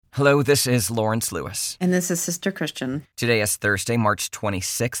Hello, this is Lawrence Lewis. And this is Sister Christian. Today is Thursday, March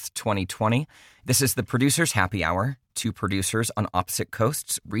 26th, 2020. This is the Producers Happy Hour, two producers on opposite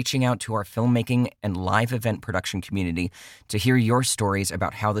coasts reaching out to our filmmaking and live event production community to hear your stories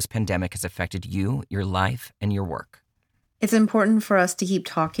about how this pandemic has affected you, your life, and your work. It's important for us to keep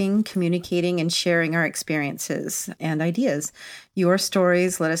talking, communicating, and sharing our experiences and ideas. Your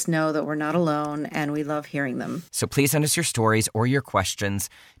stories let us know that we're not alone, and we love hearing them. So please send us your stories or your questions.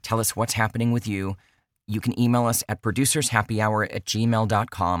 Tell us what's happening with you. You can email us at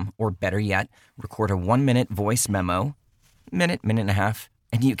producershappyhour@gmail.com, or better yet, record a 1-minute voice memo, minute and a half,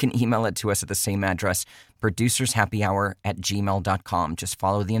 and you can email it to us at the same address, producershappyhour@gmail.com. Just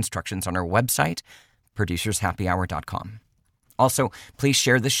follow the instructions on our website, producershappyhour.com. Also, please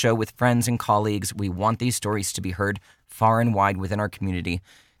share the show with friends and colleagues. We want these stories to be heard far and wide within our community,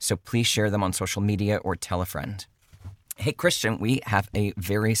 so please share them on social media or tell a friend. Hey, Christian, we have a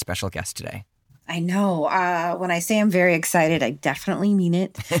very special guest today. I know. When I say I'm very excited, I definitely mean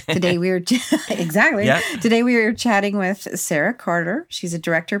it. Today we were exactly. Yeah. Today we were chatting with Sarah Carter. She's a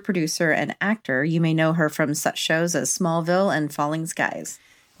director, producer, and actor. You may know her from such shows as Smallville and Falling Skies.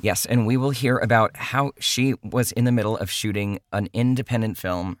 Yes, and we will hear about how she was in the middle of shooting an independent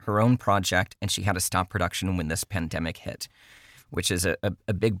film, her own project, and she had to stop production when this pandemic hit, which is a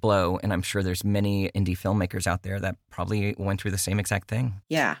big blow. And I'm sure there's many indie filmmakers out there that probably went through the same exact thing.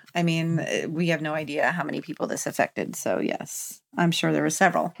 Yeah, I mean, we have no idea how many people this affected. So yes, I'm sure there were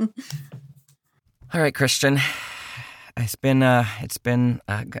several. All right, Christian, it's been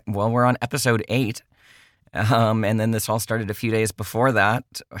we're on episode 8. And then this all started a few days before that.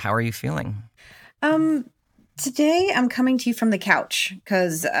 How are you feeling? Today I'm coming to you from the couch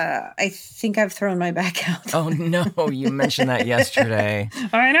because I think I've thrown my back out. Oh, no. You mentioned that yesterday.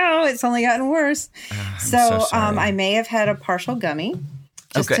 I know. It's only gotten worse. So I may have had a partial gummy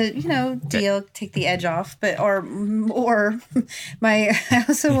just to, take the edge off. But or I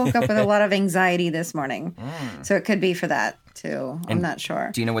also woke up with a lot of anxiety this morning. So it could be for that, too. I'm not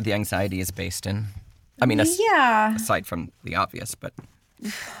sure. Do you know what the anxiety is based in? I mean, aside from the obvious, but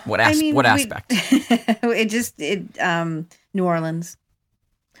what aspect? New Orleans,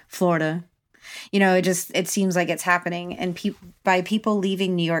 Florida. It seems like it's happening. And by people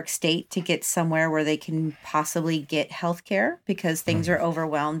leaving New York State to get somewhere where they can possibly get health care because things are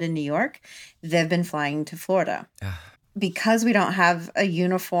overwhelmed in New York, they've been flying to Florida. Because we don't have a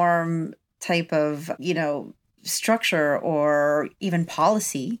uniform type of, structure or even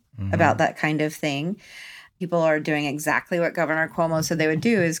policy about that kind of thing. People are doing exactly what Governor Cuomo said they would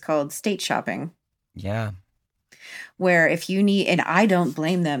do, is called state shopping. Yeah. Where if you need, and I don't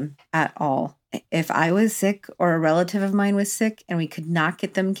blame them at all. If I was sick or a relative of mine was sick and we could not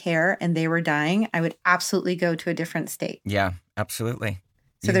get them care and they were dying, I would absolutely go to a different state. Yeah, absolutely.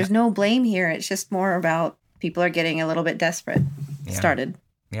 So there's no blame here. It's just more about people are getting a little bit desperate. Started.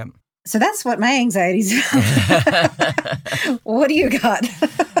 Yep. So that's what my anxiety's about. What do you got?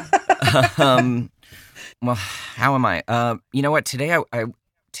 Well, how am I? You know what? Today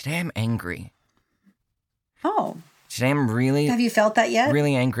I'm angry. Oh. Today I'm really. Have you felt that yet?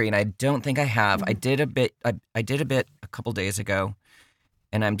 Really angry, and I don't think I have. I did a bit a couple days ago,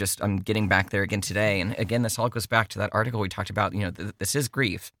 and I'm getting back there again today. And again, this all goes back to that article we talked about. This is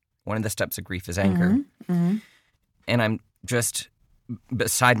grief. One of the steps of grief is anger. Mm-hmm. And I'm just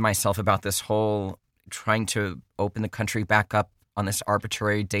beside myself about this whole trying to open the country back up on this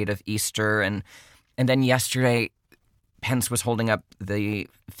arbitrary date of Easter. And then yesterday, Pence was holding up the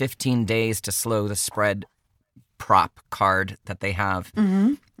 15 days to slow the spread prop card that they have.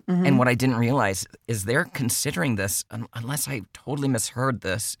 Mm-hmm. Mm-hmm. And what I didn't realize is they're considering this, unless I totally misheard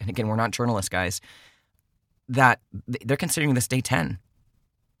this, and again, we're not journalists, guys, that they're considering this day 10.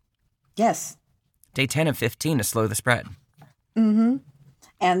 Yes. Day 10 of 15 to slow the spread. Mm-hmm.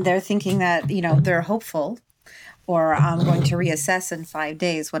 And they're thinking that, they're hopeful, or I'm going to reassess in 5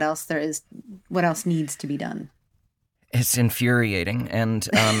 days what else needs to be done. It's infuriating. And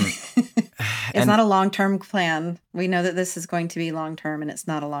it's not a long-term plan. We know that this is going to be long-term, and it's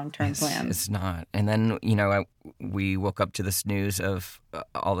not a long-term plan. It's not. And then, we woke up to this news of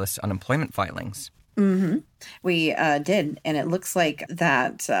all this unemployment filings. Mm-hmm. We did. And it looks like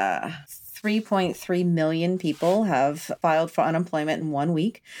that 3.3 million people have filed for unemployment in 1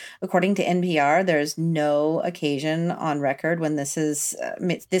 week. According to NPR, there's no occasion on record when this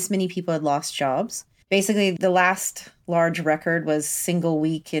many people had lost jobs. Basically, the last large record was single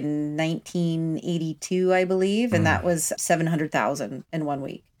week in 1982, I believe, and that was 700,000 in 1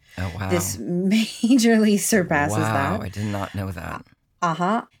 week. Oh, wow. This majorly surpasses that. Wow, I did not know that.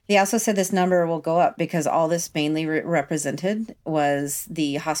 Uh-huh. They also said this number will go up because all this mainly represented was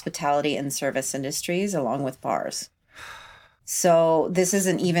the hospitality and service industries along with bars. So this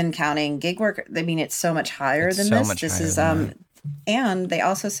isn't even counting gig work. I mean, it's so much higher It's than so this. much This higher is than that. and they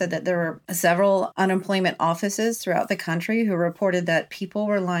also said that there were several unemployment offices throughout the country who reported that people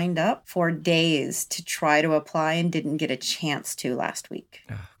were lined up for days to try to apply and didn't get a chance to last week.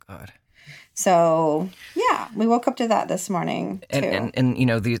 Oh, God. So, yeah, we woke up to that this morning, too. And you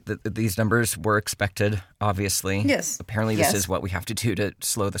know, these numbers were expected, obviously. Yes. Apparently, this Yes. is what we have to do to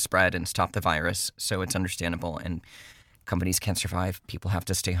slow the spread and stop the virus. So it's understandable. And companies can't survive. People have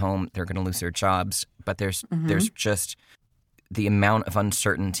to stay home. They're going to lose their jobs. But there's just the amount of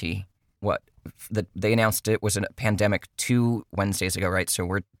uncertainty. They announced it was a pandemic 2 Wednesdays ago, right? So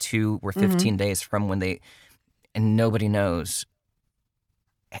we're 15 days from when and nobody knows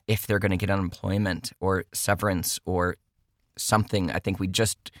if they're going to get unemployment or severance or something. I think we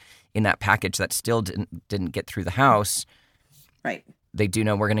just, in that package that still didn't get through the House, Right. they do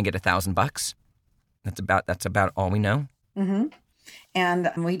know we're going to get $1,000. That's about all we know. Mm-hmm.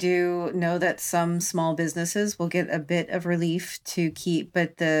 And we do know that some small businesses will get a bit of relief to keep,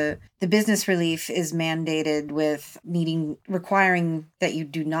 but the business relief is mandated with requiring that you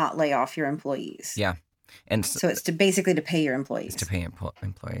do not lay off your employees. Yeah. And So it's basically to pay your employees. to pay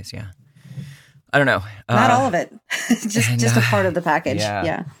employees, yeah. I don't know. Not all of it. just a part of the package. Yeah.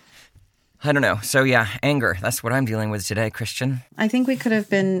 Yeah. I don't know. So yeah, anger. That's what I'm dealing with today, Christian. I think we could have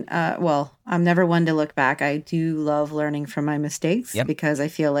been, I'm never one to look back. I do love learning from my mistakes because I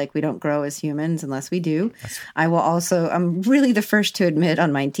feel like we don't grow as humans unless we do. I'm really the first to admit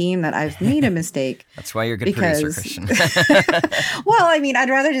on my team that I've made a mistake. That's why you're a good producer, Christian. Well, I mean, I'd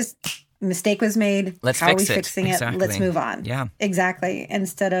rather just, mistake was made. Let's How fix are we it. fixing Exactly. it? Let's move on. Yeah. Exactly.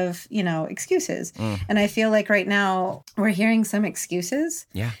 Instead of, excuses. And I feel like right now we're hearing some excuses.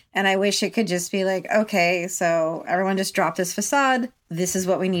 Yeah. And I wish it could just be like, okay, so everyone just drop this facade. This is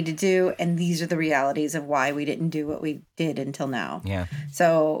what we need to do. And these are the realities of why we didn't do what we did until now. Yeah.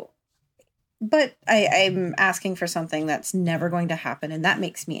 So, but I'm asking for something that's never going to happen. And that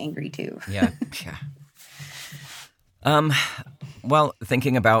makes me angry too. Yeah. Yeah. Well,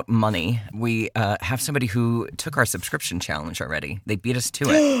 thinking about money, we have somebody who took our subscription challenge already. They beat us to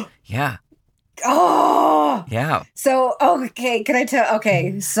it. Yeah. Oh, Yeah. so, okay. Can I tell?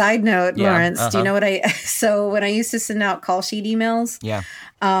 Okay. Side note, Yeah, Lawrence, do you know what so when I used to send out call sheet emails, Yeah.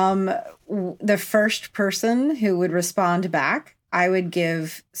 the first person who would respond back, I would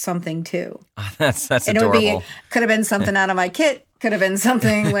give something to. That's And adorable. could have been something out of my kit. Could have been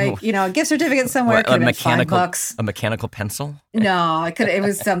something like, a gift certificate somewhere. What, Could have been $5. a mechanical pencil? No, it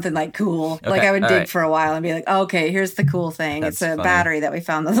was something like cool. Like Okay, I would all dig right. for a while and be like, okay, here's the cool thing. That's it's a funny. battery that we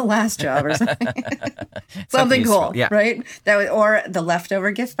found on the last job or something. Something useful, cool, yeah. right? Or the leftover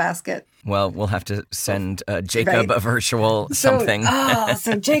gift basket. Well, we'll have to send Jacob Right. a virtual something.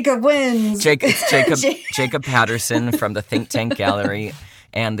 So Jacob wins. Jacob Patterson from the Think Tank Gallery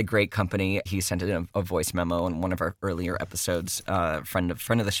and the great company. He sent in a voice memo in one of our earlier episodes, friend of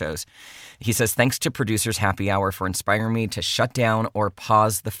the shows. He says, thanks to Producers Happy Hour for inspiring me to shut down or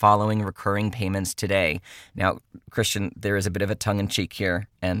pause the following recurring payments today. Now, Christian, there is a bit of a tongue-in-cheek here,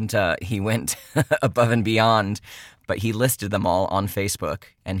 and he went above and beyond, but he listed them all on Facebook,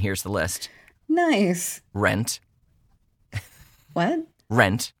 and here's the list. Nice. Rent. What?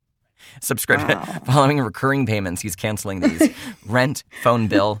 Rent. Subscription. Following recurring payments, he's canceling these. Rent, phone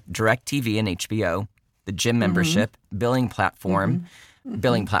bill, DirecTV and HBO, the gym membership, billing platform.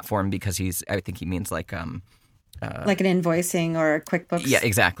 Billing platform because I think he means like Like an invoicing or a QuickBooks? yeah,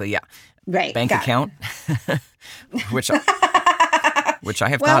 exactly, yeah. Right. Bank got account, which I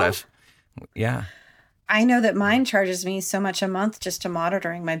have thought of. Yeah. I know that mine charges me so much a month just to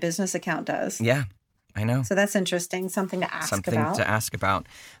monitoring. My business account does. Yeah, I know. So that's interesting. Something to ask about.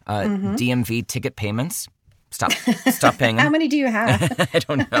 DMV ticket payments. Stop paying them. How many do you have? I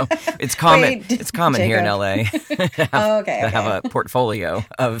don't know. It's common. Wait, it's common here in LA Okay. to have a portfolio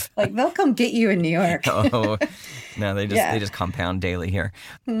of. Like they'll come get you in New York. Oh no, they just compound daily here.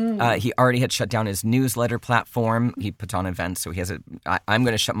 He already had shut down his newsletter platform. He puts on events, so he has I'm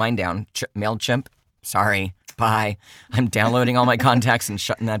going to shut mine down. MailChimp. Sorry. Bye. I'm downloading all my contacts and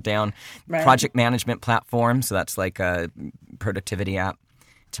shutting that down. Right. Project management platform. So that's like a productivity app.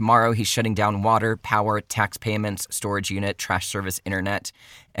 Tomorrow, he's shutting down water, power, tax payments, storage unit, trash service, internet.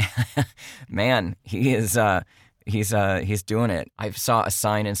 Man, he is he's doing it. I saw a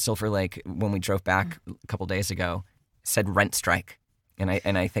sign in Silver Lake when we drove back a couple days ago, said rent strike, and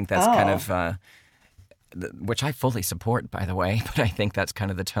I think that's kind of which I fully support, by the way, but I think that's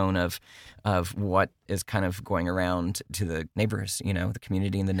kind of the tone of what is kind of going around to the neighbors, the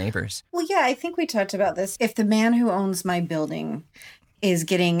community and the neighbors. Well, yeah, I think we talked about this. If the man who owns my building is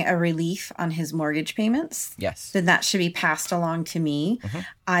getting a relief on his mortgage payments, yes, then that should be passed along to me.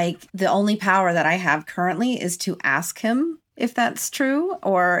 The only power that I have currently is to ask him if that's true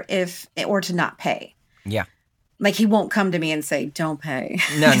or to not pay. Yeah. Like, he won't come to me and say, don't pay.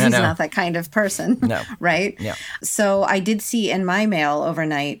 No. He's not that kind of person. No. Right? Yeah. So I did see in my mail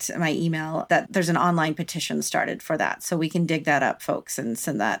overnight, my email, that there's an online petition started for that. So we can dig that up, folks, and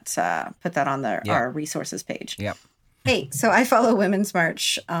send that, put that on our resources page. Yep. Hey, so I follow Women's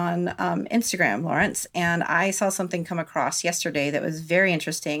March on Instagram, Lawrence, and I saw something come across yesterday that was very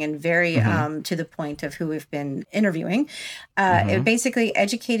interesting and very to the point of who we've been interviewing. It basically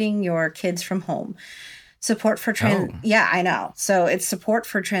educating your kids from home. Support for Yeah, I know. So it's support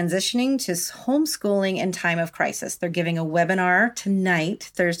for transitioning to homeschooling in time of crisis. They're giving a webinar tonight,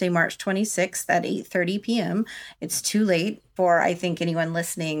 Thursday, March 26th at 8:30 p.m. It's too late for, I think, anyone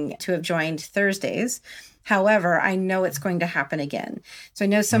listening to have joined Thursdays. However, I know it's going to happen again. So I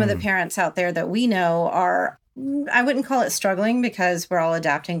know some of the parents out there that we know are, I wouldn't call it struggling because we're all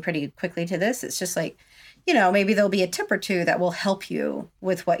adapting pretty quickly to this. It's just like, maybe there'll be a tip or two that will help you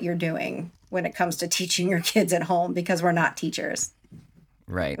with what you're doing when it comes to teaching your kids at home, because we're not teachers.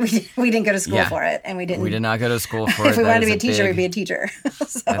 Right. We didn't go to school for it, and we didn't. We did not go to school for it. If we wanted to be a teacher, we'd be a teacher.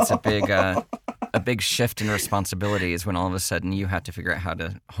 So. That's a big shift in responsibilities when all of a sudden you have to figure out how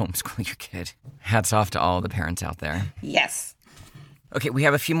to homeschool your kid. Hats off to all the parents out there. Yes. Okay, we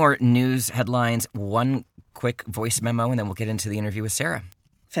have a few more news headlines, one quick voice memo, and then we'll get into the interview with Sarah.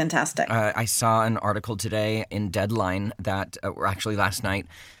 Fantastic. I saw an article today in Deadline that, or actually last night,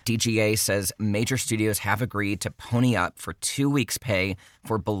 DGA says major studios have agreed to pony up for 2 weeks' pay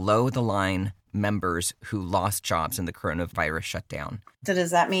for below-the-line members who lost jobs in the coronavirus shutdown. So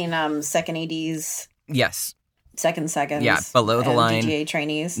does that mean second ADs? Yes. Seconds. Yeah, below the line. DGA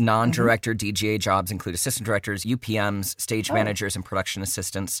trainees. Non-director DGA jobs include assistant directors, UPMs, stage managers, and production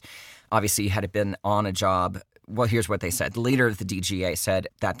assistants. Obviously, had it been on a job. Well, here's what they said. The leader of the DGA said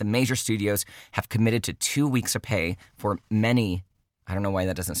that the major studios have committed to 2 weeks of pay for many, I don't know why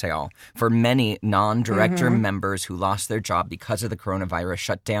that doesn't say all, for many non-director members who lost their job because of the coronavirus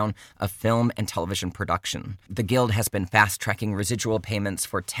shutdown of film and television production. The Guild has been fast-tracking residual payments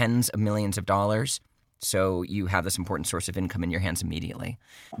for tens of millions of dollars, so you have this important source of income in your hands immediately.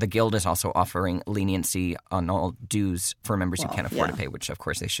 The Guild is also offering leniency on all dues for members who can't afford to pay, which of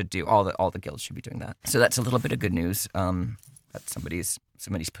course they should do. All the guilds should be doing that. So that's a little bit of good news that somebody's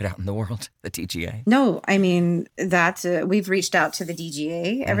put out in the world, the DGA. No, I mean, we've reached out to the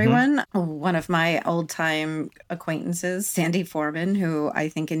DGA, everyone. One of my old-time acquaintances, Sandy Foreman, who I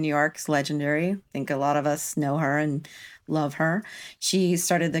think in New York is legendary. I think a lot of us know her and love her. She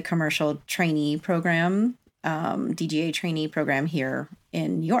started the commercial trainee program, DGA trainee program here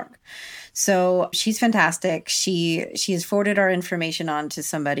in New York. So she's fantastic. She has forwarded our information on to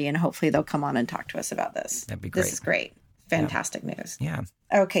somebody, and hopefully they'll come on and talk to us about this. That'd be great. This is great. Fantastic news. Yeah.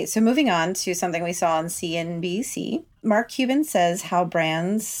 Okay, so moving on to something we saw on CNBC. Mark Cuban says how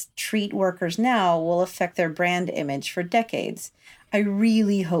brands treat workers now will affect their brand image for decades. I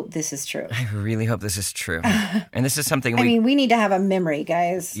really hope this is true. I really hope this is true. And this is something we need to have a memory,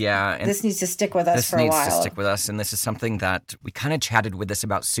 guys. Yeah. And this needs to stick with us for a while. This needs to stick with us. And this is something that we kind of chatted with this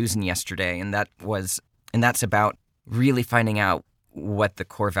about Susan yesterday. And that's about really finding out what the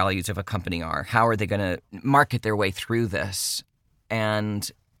core values of a company are. How are they going to market their way through this? And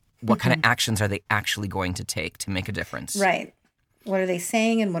what kind of actions are they actually going to take to make a difference? Right. What are they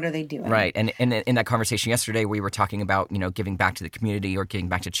saying and what are they doing? Right. And in that conversation yesterday, we were talking about, giving back to the community or giving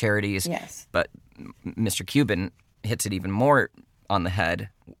back to charities. Yes. But Mr. Cuban hits it even more on the head.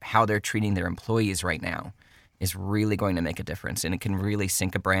 How they're treating their employees right now is really going to make a difference. And it can really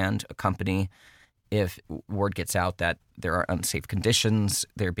sink a brand, a company, if word gets out that there are unsafe conditions,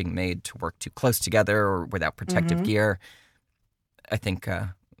 they're being made to work too close together or without protective gear. I think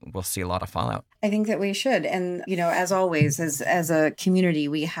we'll see a lot of fallout. I think that we should. And, as always, as a community,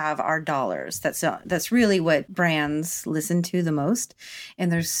 we have our dollars. That's really what brands listen to the most.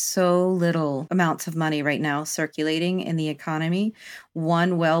 And there's so little amounts of money right now circulating in the economy.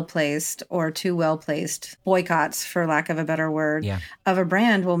 One well-placed or two well-placed boycotts, for lack of a better word, of a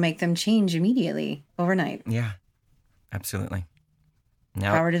brand will make them change immediately, overnight. Yeah, absolutely.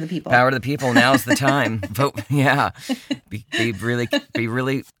 Now, power to the people. Power to the people. Now's the time. Vote. Yeah. Be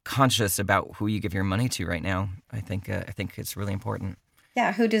really conscious about who you give your money to right now. I think it's really important.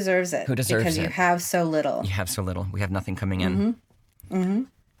 Yeah. Who deserves it? Who deserves it? Because you have so little. You have so little. We have nothing coming in.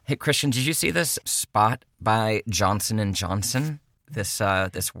 Hey, Christian, did you see this spot by Johnson & Johnson? This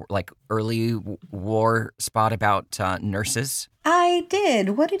like early war spot about nurses? I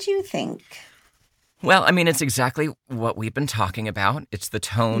did. What did you think? Well, I mean, it's exactly what we've been talking about. It's the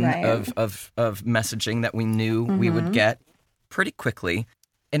tone Right. of messaging that we knew we would get pretty quickly.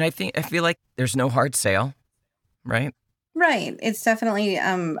 And I feel like there's no hard sale, right? Right. It's definitely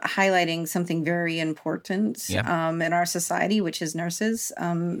highlighting something very important in our society, which is nurses.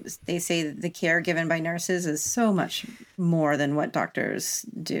 They say that the care given by nurses is so much more than what doctors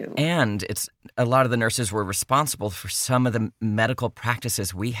do. And it's a lot of the nurses were responsible for some of the medical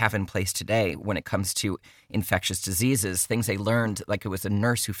practices we have in place today when it comes to infectious diseases, things they learned, like it was a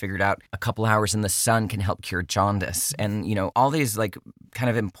nurse who figured out a couple hours in the sun can help cure jaundice. And, all these like kind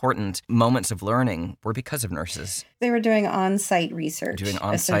of important moments of learning were because of nurses. They were doing on-site research.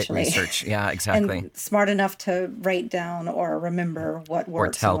 Research. Yeah, exactly. And smart enough to write down or remember what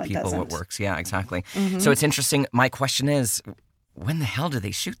works or tell and what people doesn't. what works. Yeah, exactly. So it's interesting. My question is, when the hell do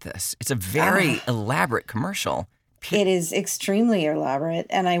they shoot this? It's a very elaborate commercial. It is extremely elaborate,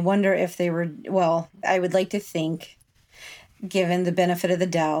 and I wonder if they were, I would like to think, given the benefit of the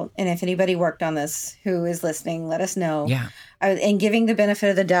doubt, and if anybody worked on this who is listening, let us know. Yeah. And giving the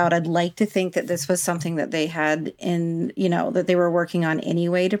benefit of the doubt, I'd like to think that this was something that they had that they were working on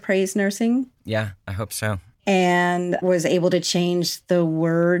anyway to praise nursing. Yeah, I hope so. And was able to change the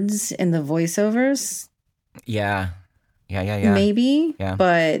words in the voiceovers. Yeah. Maybe. Yeah.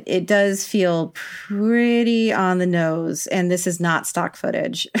 But it does feel pretty on the nose. And this is not stock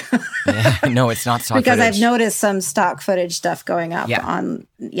footage. Yeah, no, it's not stock because footage. I've noticed some stock footage stuff going up on.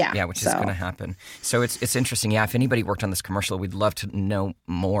 Yeah, which is going to happen. So it's interesting. Yeah, if anybody worked on this commercial, we'd love to know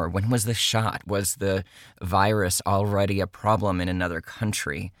more. When was this shot? Was the virus already a problem in another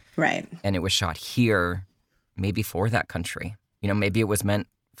country? Right. And it was shot here, maybe for that country. Maybe it was meant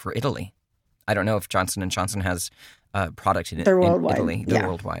for Italy. I don't know if Johnson & Johnson has product in Italy. They're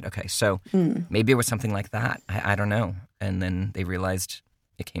worldwide. Okay, so maybe it was something like that. I don't know. And then they realized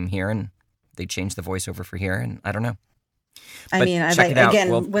it came here, and they changed the voiceover for here, and I don't know. I mean,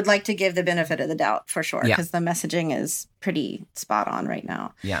 would like to give the benefit of the doubt for sure, because the messaging is pretty spot on right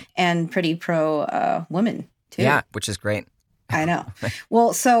now. Yeah. And pretty pro women, too. Yeah, which is great. I know.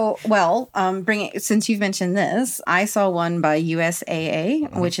 Since you've mentioned this, I saw one by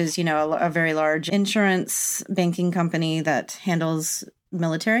USAA, which is, a very large insurance banking company that handles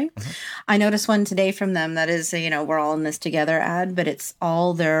military. I noticed one today from them that is, we're all in this together ad, but it's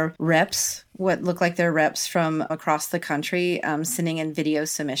all their reps, what look like their reps from across the country, sending in video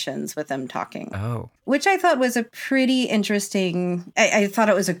submissions with them talking. Oh. Which I thought was a pretty interesting, I thought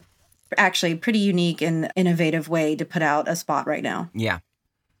it was actually pretty unique and innovative way to put out a spot right now. Yeah.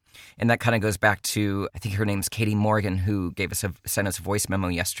 And that kind of goes back to, I think her name's Katie Morgan, who sent us a voice memo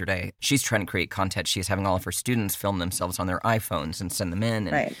yesterday. She's trying to create content. She's having all of her students film themselves on their iPhones and send them in.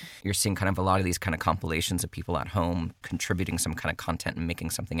 And you're seeing kind of a lot of these kind of compilations of people at home contributing some kind of content and making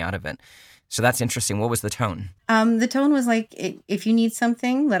something out of it. So that's interesting. What was the tone? The tone was like, if you need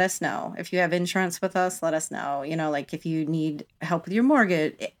something, let us know. If you have insurance with us, let us know. Like if you need help with your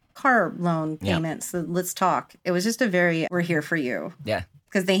mortgage, car loan payments, let's talk. It was just we're here for you. Yeah.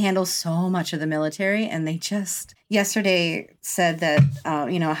 Because they handle so much of the military, and they just yesterday said that,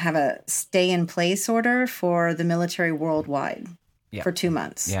 have a stay in place order for the military worldwide for 2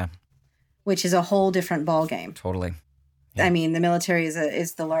 months. Yeah. Which is a whole different ballgame. Totally. Yeah. I mean, the military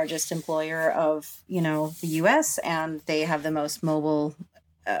is the largest employer of, the U.S., and they have the most mobile.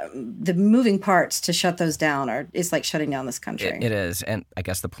 The moving parts to shut those down is like shutting down this country. It is. And I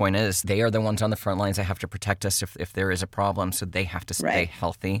guess the point is they are the ones on the front lines that have to protect us if there is a problem. So they have to stay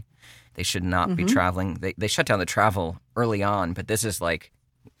healthy. They should not be traveling. They shut down the travel early on, but this is like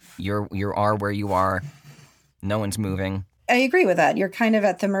you are where you are. No one's moving. I agree with that. You're kind of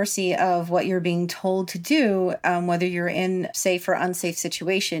at the mercy of what you're being told to do. Whether you're in safe or unsafe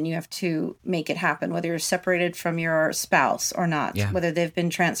situation, you have to make it happen, whether you're separated from your spouse or not, whether they've been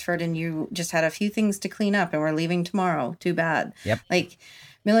transferred and you just had a few things to clean up and we're leaving tomorrow. Too bad. Yep. Like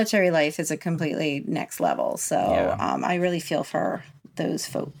military life is a completely next level. So I really feel for those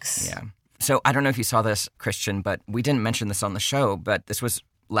folks. Yeah. So I don't know if you saw this, Christian, but we didn't mention this on the show, but this was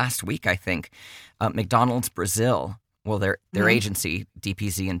last week, I think. McDonald's Brazil. Well, their agency,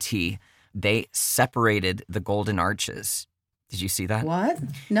 DPZ&T, they separated the golden arches. Did you see that? What?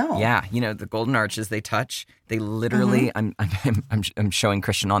 No. Yeah, the golden arches they touch. They literally, I'm showing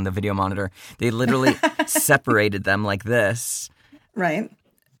Christian on the video monitor. They literally separated them like this. Right.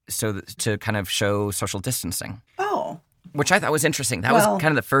 So to kind of show social distancing. Oh. Which I thought was interesting. That was kind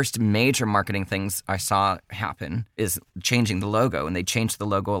of the first major marketing things I saw happen is changing the logo. And they changed the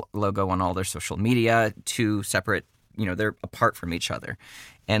logo on all their social media to separate, they're apart from each other.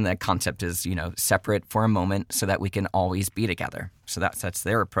 And the concept is, separate for a moment so that we can always be together. So that's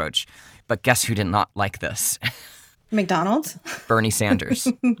their approach. But guess who did not like this? McDonald's? Bernie Sanders.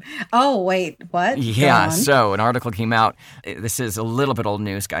 Oh, wait, what? Yeah, so an article came out. This is a little bit old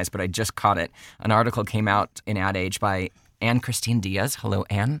news, guys, but I just caught it. An article came out in Ad Age by Anne Christine Diaz. Hello,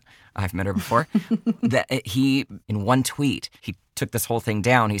 Anne. I've met her before. That he, in one tweet, he took this whole thing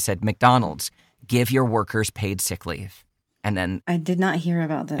down. He said, McDonald's, give your workers paid sick leave. And then I did not hear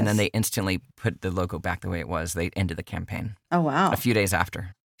about this. And then they instantly put the logo back the way it was. They ended the campaign. Oh, wow. A few days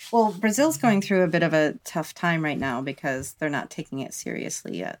after. Well, Brazil's going through a bit of a tough time right now because they're not taking it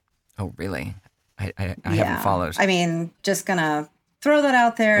seriously yet. Oh, really? I haven't followed. I mean, just going to throw that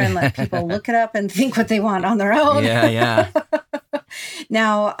out there and let people look it up and think what they want on their own. Yeah.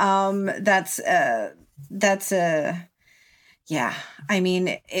 Now, yeah. I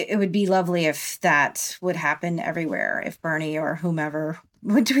mean, it would be lovely if that would happen everywhere, if Bernie or whomever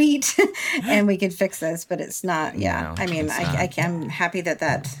would tweet and we could fix this, but it's not. Yeah. No, I mean, I'm happy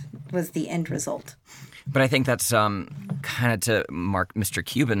that was the end result. But I think that's kind of to Mark Mr.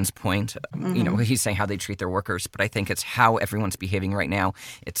 Cuban's point. Mm-hmm. He's saying how they treat their workers, but I think it's how everyone's behaving right now.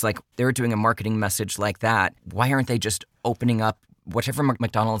 It's like they're doing a marketing message like that. Why aren't they just opening up whatever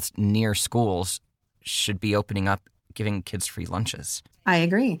McDonald's near schools should be opening up, giving kids free lunches? I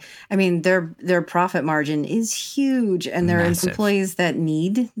agree. I mean, their profit margin is huge, and their employees that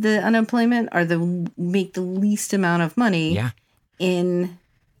need the unemployment make the least amount of money in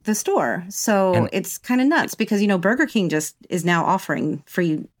the store. So it's kind of nuts because, Burger King just is now offering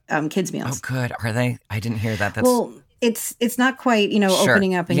free kids meals. Oh, good. Are they? I didn't hear that. Well, it's not quite, sure.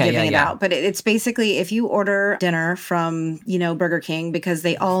 Opening up and giving it out. But it's basically if you order dinner from, Burger King, because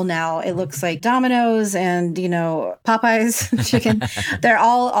they all now, it looks like Domino's and, Popeye's chicken, they're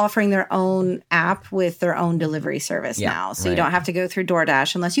all offering their own app with their own delivery service now. So you don't have to go through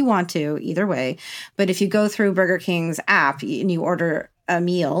DoorDash unless you want to, either way. But if you go through Burger King's app and you order a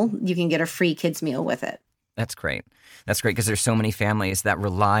meal, you can get a free kids meal with it. That's great. That's great because there's so many families that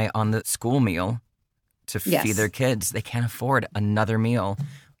rely on the school meal to feed their kids. They can't afford another meal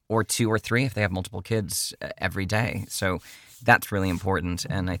or two or three if they have multiple kids every day. So that's really important.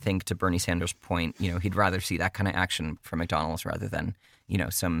 And I think to Bernie Sanders' point, he'd rather see that kind of action from McDonald's rather than,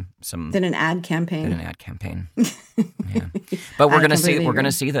 some than an ad campaign. Yeah. But we're going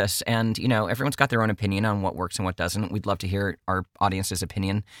to see this. And, everyone's got their own opinion on what works and what doesn't. We'd love to hear our audience's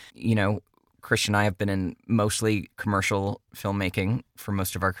opinion. Christian and I have been in mostly commercial filmmaking for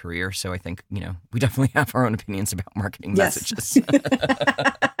most of our career. So I think, we definitely have our own opinions about marketing messages.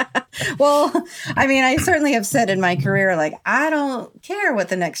 Well, I mean, I certainly have said in my career, I don't care what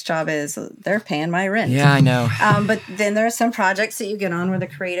the next job is. They're paying my rent. Yeah, I know. But then there are some projects that you get on where the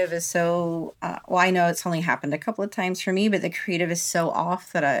creative is so, I know it's only happened a couple of times for me, but the creative is so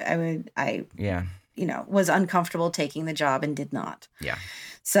off that I was uncomfortable taking the job and did not. Yeah.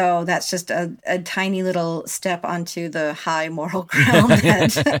 So that's just a tiny little step onto the high moral ground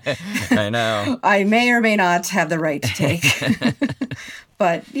that I know I may or may not have the right to take.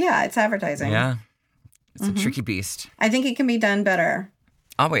 But yeah, it's advertising. Yeah, it's a tricky beast. I think it can be done better.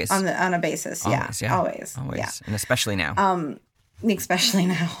 Always on a basis. Always, yeah. Always. Yeah. And especially now. Especially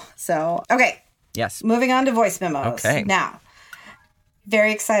now. So okay. Yes. Moving on to voice memos. Okay. Now.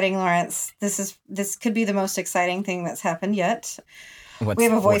 Very exciting, Lawrence. This could be the most exciting thing that's happened yet. We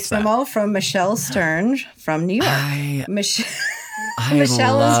have a voice memo from Michelle Stern from New York. I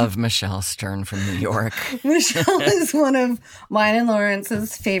love Michelle Stern from New York. Michelle is one of mine and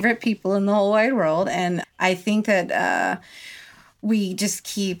Lawrence's favorite people in the whole wide world. And I think that we just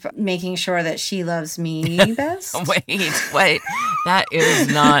keep making sure that she loves me best. Wait. That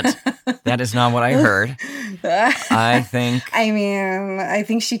is not what I heard. I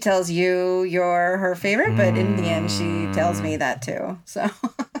think she tells you you're her favorite, but in the end, she tells me that too. So,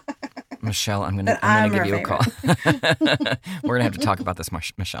 Michelle, I'm gonna give you a call. We're gonna have to talk about this,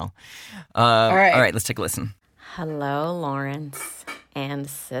 Michelle. All right, let's take a listen. Hello, Lawrence and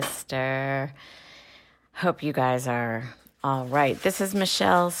sister. Hope you guys are all right. This is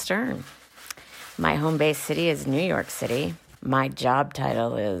Michelle Stern. My home base city is New York City. My job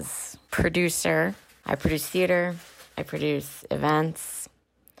title is producer. I produce theater, I produce events,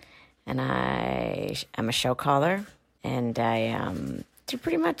 and I am a show caller, and I do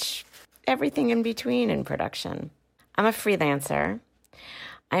pretty much everything in between in production. I'm a freelancer.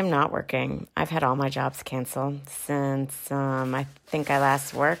 I'm not working. I've had all my jobs canceled since I think I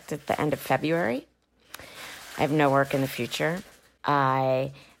last worked at the end of February. I have no work in the future.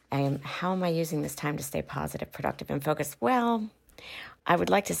 How am I using this time to stay positive, productive, and focused? Well, I would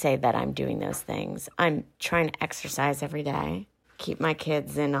like to say that I'm doing those things. I'm trying to exercise every day, keep my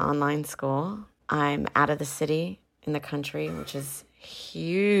kids in online school. I'm out of the city in the country, which is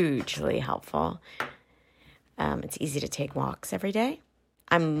hugely helpful. It's easy to take walks every day.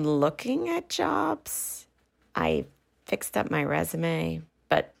 I'm looking at jobs. I fixed up my resume,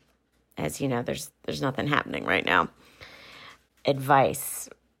 but as you know, there's nothing happening right now. Advice.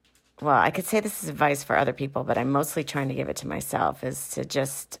 Well, I could say this is advice for other people, but I'm mostly trying to give it to myself, is to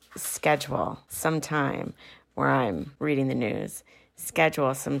just schedule some time where I'm reading the news,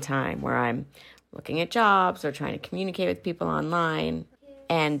 schedule some time where I'm looking at jobs or trying to communicate with people online,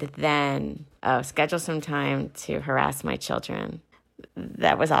 and then schedule some time to harass my children.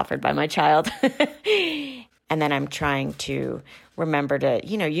 That was offered by my child. And then I'm trying to remember to,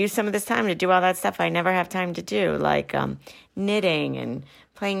 use some of this time to do all that stuff I never have time to do, like knitting and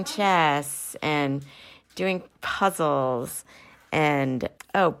playing chess and doing puzzles and,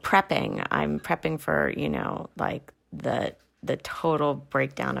 prepping. I'm prepping for, like the total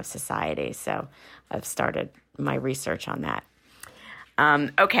breakdown of society. So I've started my research on that.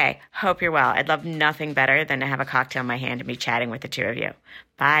 Okay, hope you're well. I'd love nothing better than to have a cocktail in my hand and be chatting with the two of you.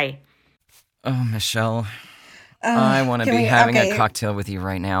 Bye. Oh, Michelle, I want to be having a cocktail with you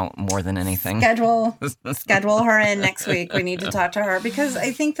right now more than anything. Schedule her in next week. We need to talk to her because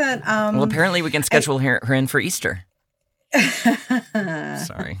I think that... well, apparently we can schedule her in for Easter.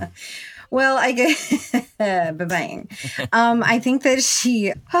 Sorry. Well, I guess, bang. I think that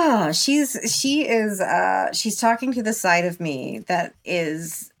she's talking to the side of me that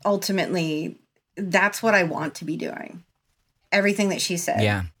is ultimately, that's what I want to be doing. Everything that she said.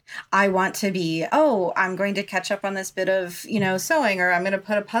 Yeah. I want to be, I'm going to catch up on this bit of, sewing, or I'm going to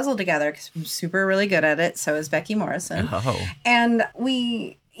put a puzzle together because I'm super really good at it. So is Becky Morrison. Oh. And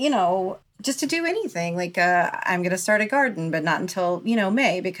we, just to do anything, like I'm going to start a garden, but not until,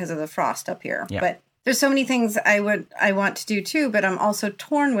 May because of the frost up here. Yeah. But there's so many things I want to do too, but I'm also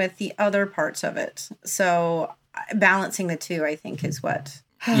torn with the other parts of it. So balancing the two, I think, is what.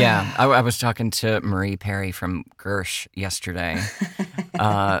 Yeah, I was talking to Marie Perry from Gersh yesterday.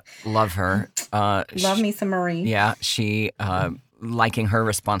 Love her. Love me some Marie. Yeah, she, liking her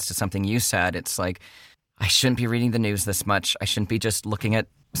response to something you said, it's like, I shouldn't be reading the news this much. I shouldn't be just looking at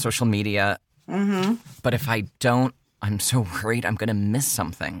social media. Mm-hmm. But if I don't, I'm so worried I'm going to miss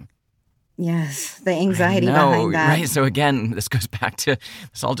something. Yes, the anxiety behind that. Right. So again, this goes back to,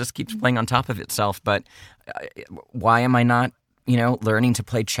 this all just keeps playing on top of itself. But why am I not, learning to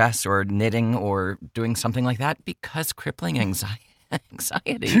play chess or knitting or doing something like that? Because crippling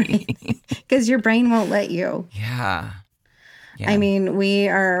anxiety. Because your brain won't let you. Yeah. I mean,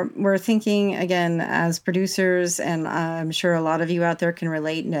 we're thinking, again, as producers, and I'm sure a lot of you out there can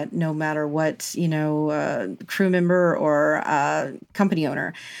relate, no matter what, crew member or company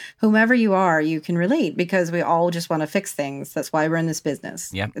owner, whomever you are, you can relate because we all just want to fix things. That's why we're in this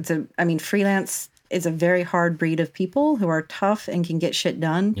business. Yeah. Freelance is a very hard breed of people who are tough and can get shit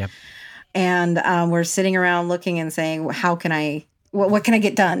done. Yep. And we're sitting around looking and saying, how can I... What can I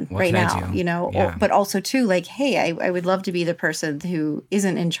get done right now? Yeah. But also too, like, hey, I would love to be the person who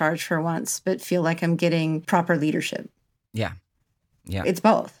isn't in charge for once, but feel like I'm getting proper leadership. Yeah. Yeah. It's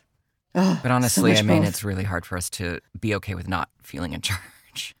both. Oh, but honestly, so both. It's really hard for us to be okay with not feeling in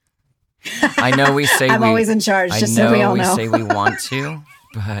charge. I know we say I'm always in charge, just so we all know. We say we want to,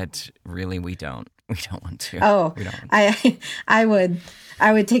 but really we don't. We don't want to. Oh, we don't.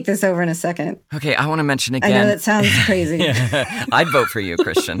 I would take this over in a second. Okay, I want to mention again. I know that sounds crazy. Yeah, I'd vote for you,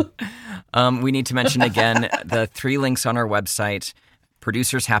 Christian. We need to mention again the 3 links on our website,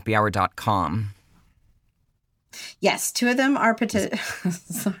 producershappyhour.com. Yes, 2 of them are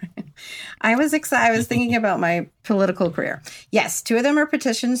Sorry. I was thinking about my political career. Yes, 2 of them are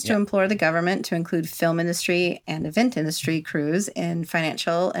petitions to implore the government to include film industry and event industry crews in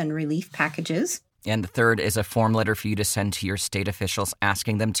financial and relief packages. And the 3rd is a form letter for you to send to your state officials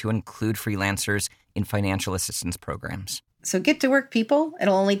asking them to include freelancers in financial assistance programs. So get to work, people.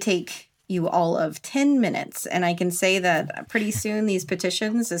 It'll only take you all of 10 minutes. And I can say that pretty soon these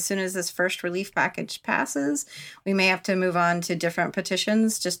petitions, as soon as this first relief package passes, we may have to move on to different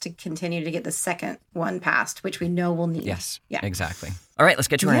petitions just to continue to get the second one passed, which we know we'll need. Yes, exactly. All right, let's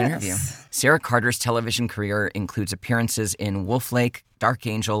get to our interview. Sarah Carter's television career includes appearances in Wolf Lake, Dark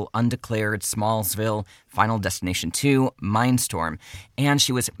Angel, Undeclared, Smallsville, Final Destination 2, Mindstorm, and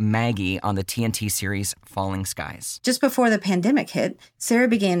she was Maggie on the TNT series Falling Skies. Just before the pandemic hit, Sarah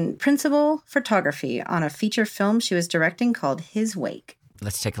began principal photography on a feature film she was directing called His Wake.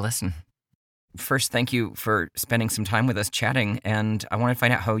 Let's take a listen. first, thank you for spending some time with us chatting. And I want to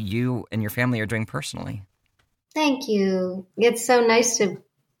find out how you and your family are doing personally. Thank you. It's so nice to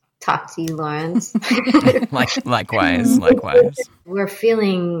talk to you, Lawrence. Likewise. We're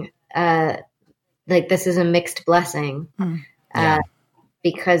feeling like this is a mixed blessing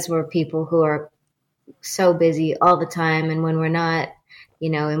because we're people who are so busy all the time. And when we're not,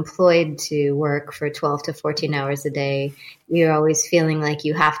 employed to work for 12 to 14 hours a day, you're always feeling like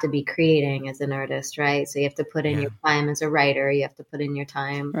you have to be creating as an artist, right? So you have to put in your time as a writer. You have to put in your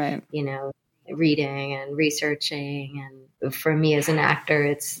time, right, reading and researching. And for me as an actor,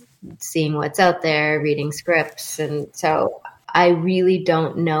 it's seeing what's out there, reading scripts. And so I really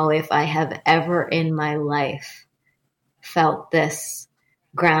don't know if I have ever in my life felt this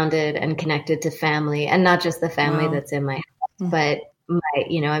grounded and connected to family, and not just the family that's in my house, but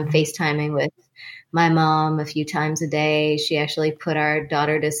I'm FaceTiming with my mom a few times a day. She actually put our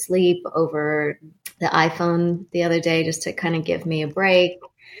daughter to sleep over the iPhone the other day just to kind of give me a break.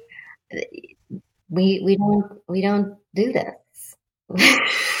 We don't do this.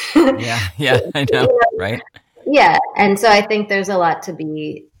 Yeah, I know, right? Yeah, and so I think there's a lot to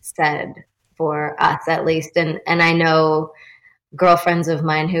be said for us, at least, and I know girlfriends of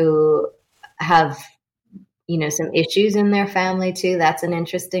mine who have some issues in their family too. That's an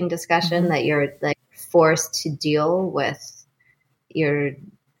interesting discussion, that you're like forced to deal with your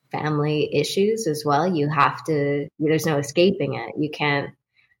family issues as well. You have to, there's no escaping it. You can't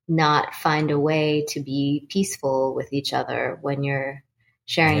not find a way to be peaceful with each other when you're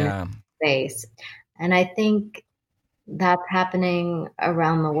sharing space. And I think that's happening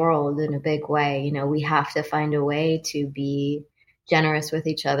around the world in a big way. We have to find a way to be generous with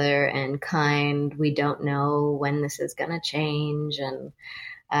each other and kind. We don't know when this is going to change. And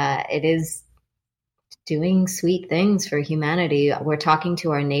it is doing sweet things for humanity. We're talking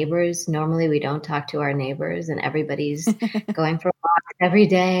to our neighbors. Normally we don't talk to our neighbors, and everybody's going for walks every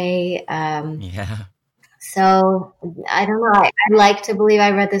day. So I don't know. I like to believe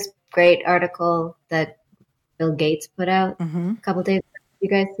I read this great article that Bill Gates put out a couple days ago. Did you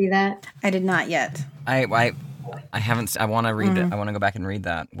guys see that? I did not yet. I haven't. I want to read it. I want to go back and read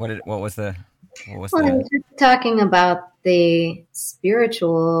that. What was the? Well, he's just talking about the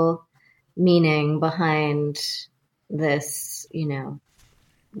spiritual meaning behind this,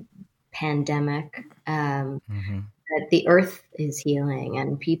 pandemic. That the earth is healing,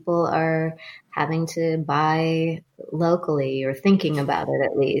 and people are having to buy locally, or thinking about it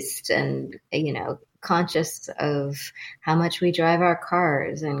at least, and conscious of how much we drive our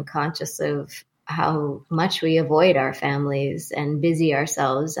cars, and conscious of how much we avoid our families and busy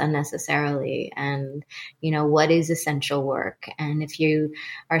ourselves unnecessarily, and what is essential work. And if you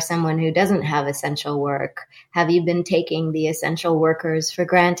are someone who doesn't have essential work, have you been taking the essential workers for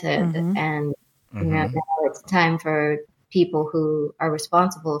granted? And now it's time for people who are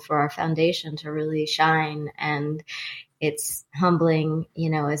responsible for our foundation to really shine. And it's humbling,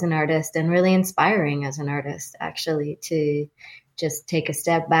 as an artist, and really inspiring as an artist, actually, to just take a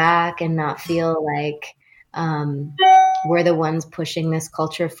step back and not feel like we're the ones pushing this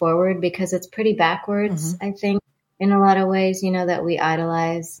culture forward, because it's pretty backwards, I think, in a lot of ways, that we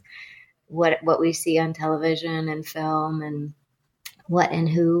idolize what we see on television and film, and what and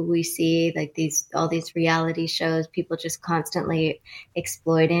who we see, like all these reality shows, people just constantly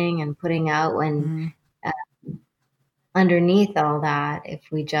exploiting and putting out, when underneath all that, if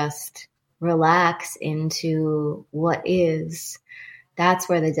we just relax into what is, that's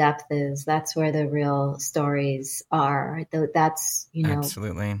where the depth is. That's where the real stories are. That's,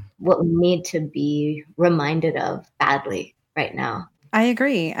 absolutely what we need to be reminded of badly right now. I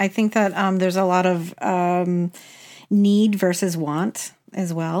agree. I think that there's a lot of need versus want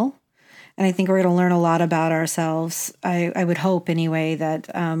as well. And I think we're going to learn a lot about ourselves. I would hope anyway that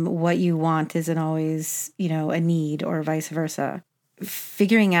what you want isn't always, a need, or vice versa.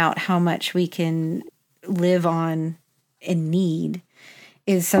 Figuring out how much we can live on in need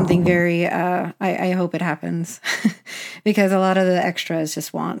is something very, I hope it happens because a lot of the extra is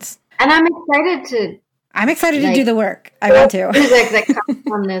just wants. And I'm excited to do the work. I want to. Music that comes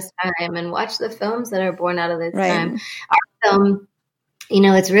from this time, and watch the films that are born out of this time. Our film,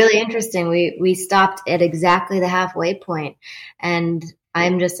 it's really interesting. We stopped at exactly the halfway point, and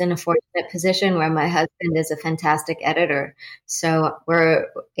I'm just in a fortunate position where my husband is a fantastic editor. So we're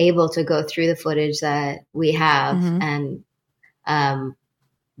able to go through the footage that we have, and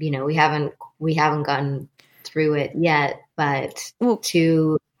we haven't gotten through it yet, but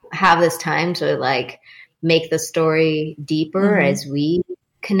to have this time to make the story deeper as we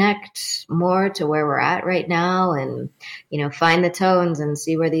connect more to where we're at right now and, find the tones and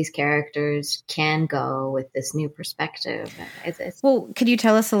see where these characters can go with this new perspective. Well, could you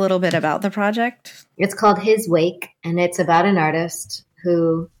tell us a little bit about the project? It's called His Wake, and it's about an artist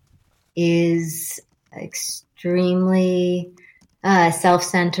who is extremely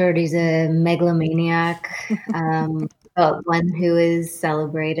self-centered. He's a megalomaniac, but one who is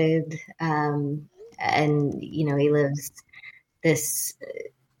celebrated. And, he lives this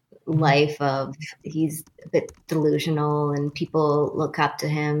life of, he's a bit delusional and people look up to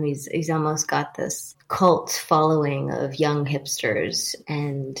him. He's almost got this cult following of young hipsters,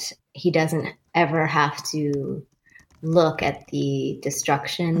 and he doesn't ever have to look at the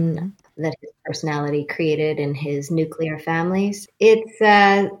destruction that his personality created in his nuclear families. It's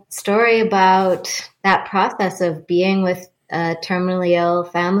a story about that process of being with a terminally ill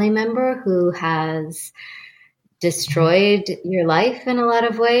family member who has destroyed your life in a lot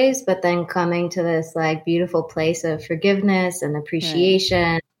of ways, but then coming to this like beautiful place of forgiveness and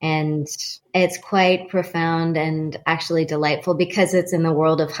appreciation. Right. And it's quite profound and actually delightful because it's in the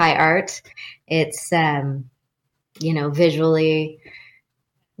world of high art. It's, visually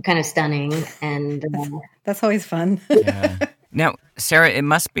kind of stunning. And that's always fun. Yeah. Now, Sarah, it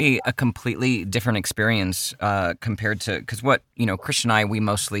must be a completely different experience compared to, because Krish and I, we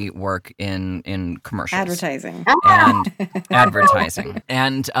mostly work in commercials. Advertising. And advertising.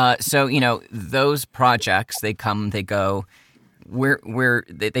 And so, those projects, they come, they go.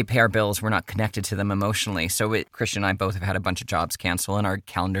 They pay our bills. We're not connected to them emotionally. So Krish and I both have had a bunch of jobs cancel and our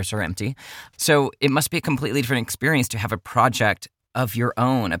calendars are empty. So it must be a completely different experience to have a project of your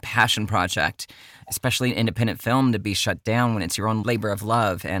own, a passion project, especially an independent film, to be shut down when it's your own labor of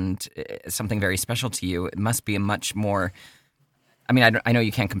love and something very special to you. It must be a much more, I know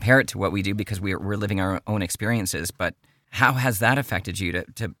you can't compare it to what we do because we're living our own experiences, but how has that affected you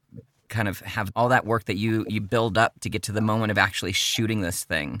to kind of have all that work that you build up to get to the moment of actually shooting this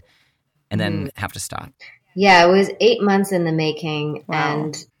thing and then have to stop? Yeah, it was 8 months in the making. Wow.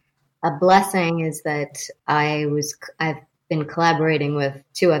 And a blessing is that I've been collaborating with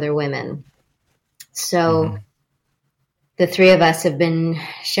 2 other women. So the 3 of us have been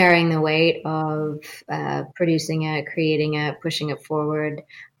sharing the weight of producing it, creating it, pushing it forward.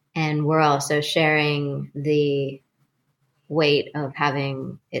 And we're also sharing the weight of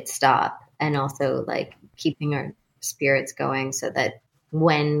having it stop and also like keeping our spirits going so that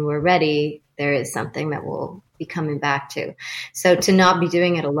when we're ready, there is something that we'll be coming back to. So to not be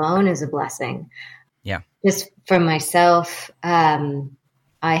doing it alone is a blessing. Yeah. Just for myself, I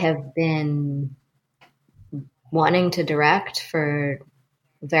have been wanting to direct for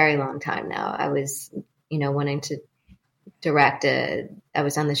a very long time now. I was, wanting to direct I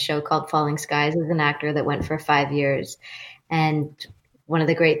was on this show called Falling Skies as an actor that went for 5 years. And one of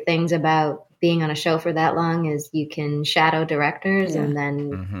the great things about being on a show for that long is you can shadow directors and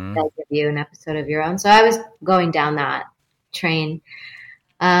then they'll give you an episode of your own. So I was going down that train,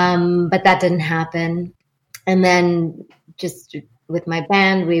 but that didn't happen. And then just with my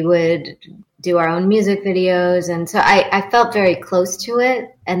band, we would do our own music videos. And so I felt very close to it.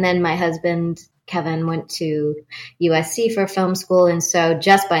 And then my husband, Kevin, went to USC for film school. And so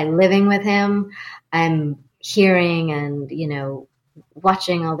just by living with him, I'm hearing and,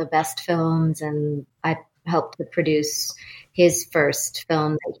 watching all the best films. And I helped to produce his first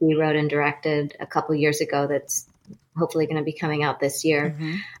film that he wrote and directed a couple years ago that's hopefully going to be coming out this year.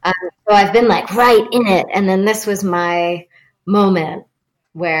 So I've been like right in it. And then this was my moment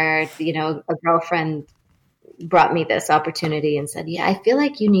where, a girlfriend brought me this opportunity and said, yeah, I feel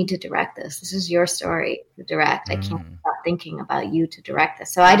like you need to direct this. This is your story to direct. I can't stop thinking about you to direct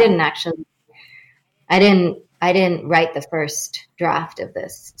this. So I didn't write the first draft of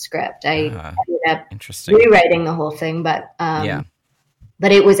this script. I ended up rewriting the whole thing, but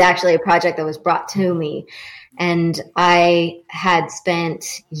it was actually a project that was brought to me. And I had spent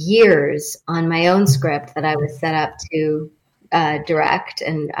years on my own script that I was set up to direct,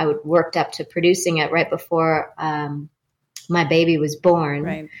 and I worked up to producing it right before my baby was born.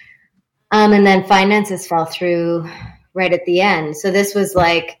 Right. And then finances fell through right at the end. So this was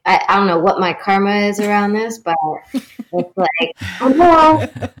like, I don't know what my karma is around this, but it's like, oh no.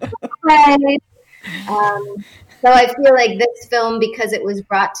 So I feel like this film, because it was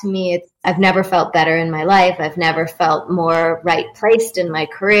brought to me, I've never felt better in my life. I've never felt more right placed in my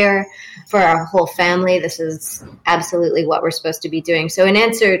career. For our whole family, this is absolutely what we're supposed to be doing. So in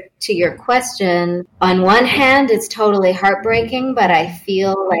answer to your question, on one hand, it's totally heartbreaking, but I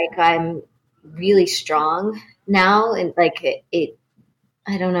feel like I'm really strong now. And like it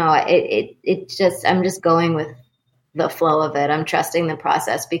I don't know, I'm just going with the flow of it. I'm trusting the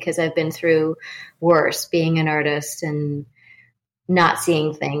process because I've been through worse being an artist and not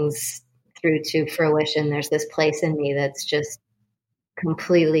seeing things through to fruition. There's this place in me that's just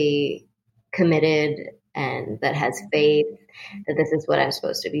completely committed and that has faith that this is what I'm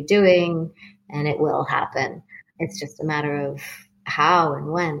supposed to be doing and it will happen. It's just a matter of how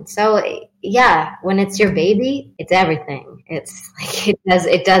and when. So yeah, when it's your baby, it's everything. It's like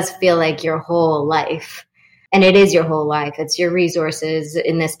it does feel like your whole life. And it is your whole life. It's your resources.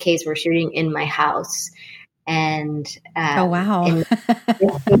 In this case, we're shooting in my house. And oh wow.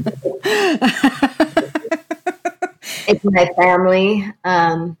 It's my family.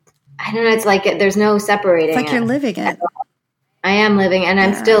 I don't know. It's like there's no separating. It's like you're living it. I am living, and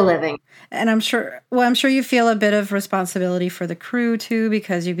I'm still living. And I'm sure you feel a bit of responsibility for the crew too,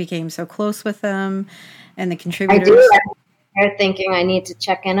 because you became so close with them and the contributors. I do. I'm thinking I need to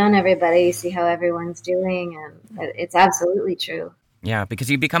check in on everybody, see how everyone's doing, and it's absolutely true. Yeah, because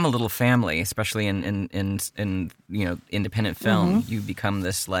you become a little family, especially in independent film. You become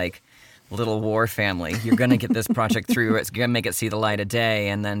this like little war family. You're going to get this project through. It's going to make it see the light of day,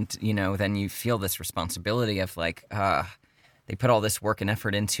 and then then you feel this responsibility of like, they put all this work and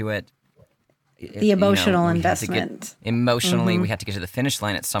effort into it. The emotional investment. Emotionally, we have to get to the finish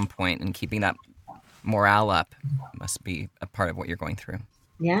line at some point, and keeping that morale up must be a part of what you're going through.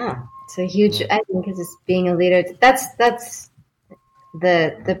 Yeah, it's a huge. I think it's being a leader. That's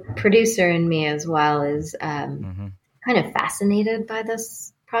the producer in me as well is kind of fascinated by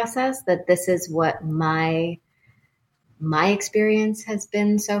this process. That this is what my experience has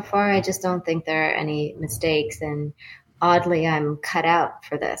been so far. I just don't think there are any mistakes, and oddly, I'm cut out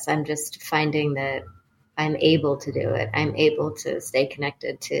for this. I'm just finding that I'm able to do it. I'm able to stay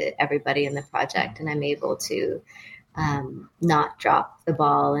connected to everybody in the project, and I'm able to not drop the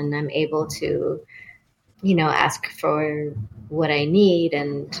ball, and I'm able to, ask for what I need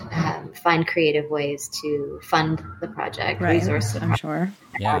and find creative ways to fund the project, resource the project. I'm sure.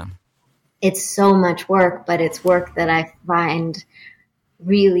 Yeah. It's so much work, but it's work that I find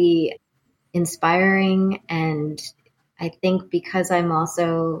really inspiring. And I think because I'm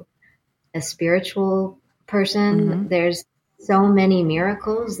also a spiritual person, there's so many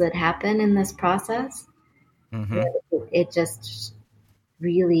miracles that happen in this process. It just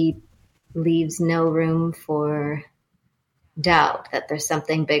really leaves no room for doubt that there's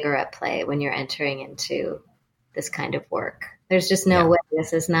something bigger at play when you're entering into this kind of work. There's just no way.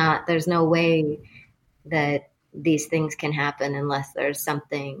 There's no way that these things can happen unless there's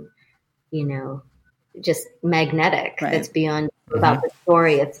something, just magnetic that's beyond about the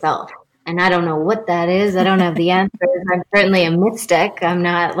story itself. And I don't know what that is. I don't have the answers. I'm certainly a mystic. I'm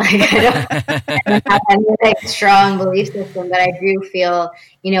not like, I don't have any like strong belief system, but I do feel,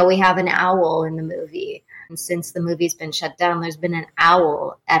 we have an owl in the movie. And since the movie's been shut down, there's been an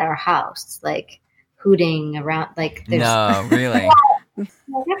owl at our house, like hooting around. Like, there's no, really?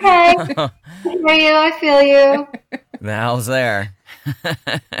 Okay. I hear you. I feel you. The owl's there.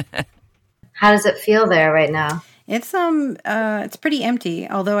 How does it feel there right now? It's pretty empty,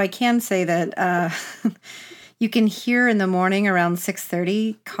 although I can say that you can hear in the morning around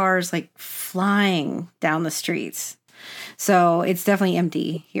 6:30 cars like flying down the streets. So it's definitely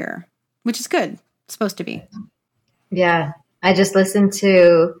empty here, which is good. It's supposed to be. Yeah. I just listened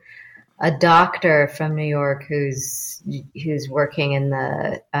to a doctor from New York who's working in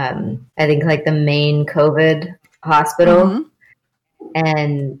the I think like the main COVID hospital,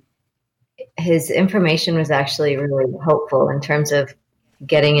 and his information was actually really hopeful in terms of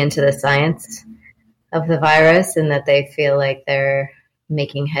getting into the science of the virus, and that they feel like they're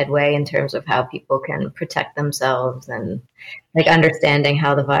making headway in terms of how people can protect themselves and like understanding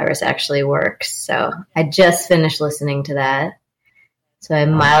how the virus actually works. So I just finished listening to that. So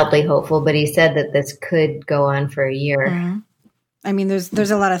I'm mildly hopeful, but he said that this could go on for a year. I mean,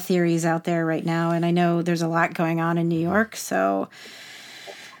 there's a lot of theories out there right now, and I know there's a lot going on in New York, so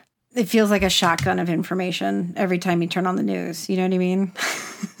it feels like a shotgun of information every time you turn on the news. You know what I mean?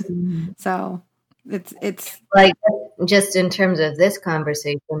 So it's like, just in terms of this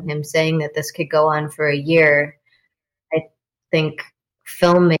conversation, him saying that this could go on for a year, I think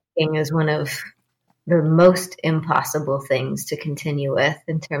filmmaking is one of the most impossible things to continue with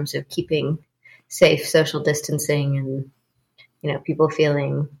in terms of keeping safe social distancing and, people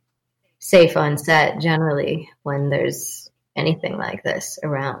feeling safe on set generally when there's anything like this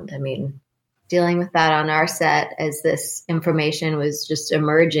around. I mean, dealing with that on our set as this information was just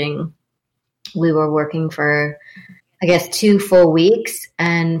emerging, we were working for, I guess, 2 full weeks.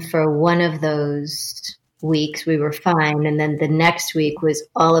 And for one of those weeks, we were fine. And then the next week was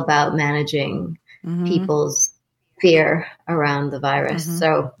all about managing people's fear around the virus. Mm-hmm.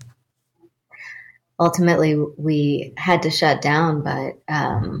 So ultimately we had to shut down, but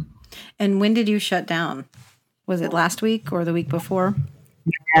And when did you shut down? Was it last week or the week before?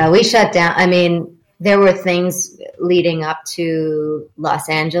 we shut down. I mean, there were things leading up to Los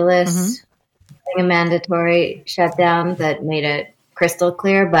Angeles having a mandatory shutdown that made it crystal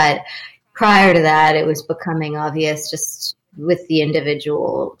clear, but prior to that, it was becoming obvious just with the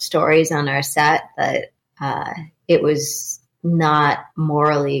individual stories on our set that it was not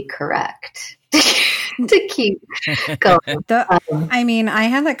morally correct to keep going. I mean, I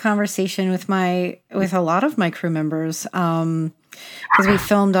had that conversation with a lot of my crew members because we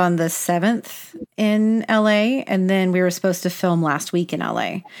filmed on the 7th in LA, and then we were supposed to film last week in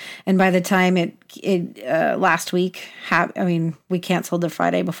LA. And by the time it last week, we canceled the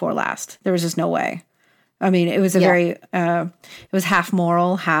Friday before last. There was just no way. I mean, it was it was half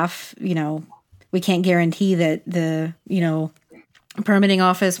moral, half, we can't guarantee that the, permitting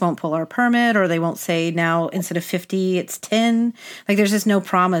office won't pull our permit, or they won't say now instead of 50, it's 10. Like there's just no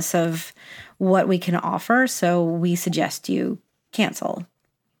promise of what we can offer. So we suggest you cancel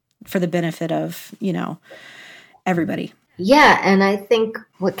for the benefit of, everybody. Yeah. And I think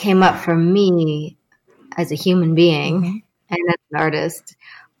what came up for me as a human being and as an artist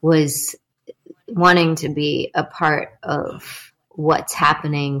was wanting to be a part of what's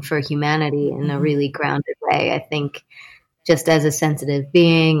happening for humanity in a really grounded way. I think just as a sensitive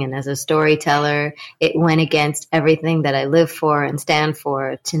being and as a storyteller, it went against everything that I live for and stand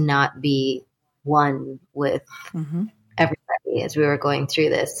for to not be one with everybody as we were going through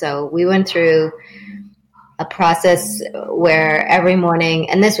this. So we went through a process where every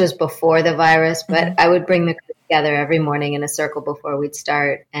morning, and this was before the virus, but I would bring the crew together every morning in a circle before we'd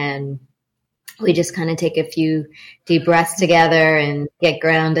start, and we just kind of take a few deep breaths together and get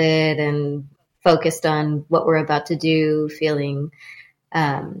grounded and focused on what we're about to do, feeling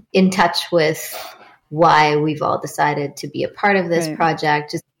in touch with why we've all decided to be a part of this project,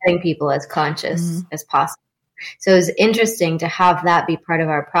 just getting people as conscious as possible. So it was interesting to have that be part of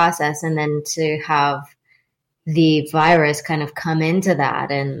our process, and then to have the virus kind of come into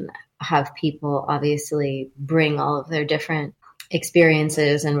that and have people obviously bring all of their different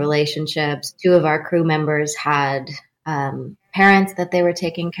experiences and relationships. Two of our crew members had parents that they were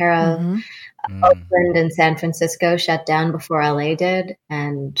taking care of. Oakland and San Francisco shut down before LA did,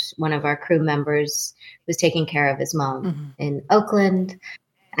 and one of our crew members was taking care of his mom in Oakland.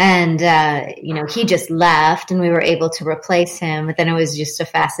 And, he just left, and we were able to replace him. But then it was just a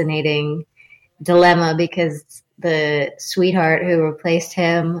fascinating dilemma because the sweetheart who replaced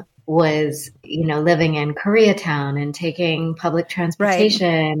him was, living in Koreatown and taking public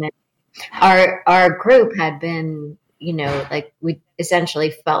transportation. And our group had been, we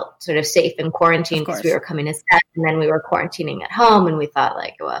essentially felt sort of safe in quarantine because we were coming to set, and then we were quarantining at home, and we thought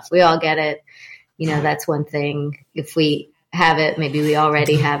well, if we all get it, that's one thing. If we have it, maybe we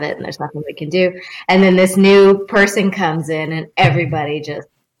already have it and there's nothing we can do. And then this new person comes in and everybody just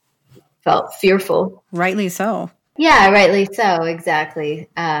felt fearful. Rightly so. Yeah, rightly so. Exactly.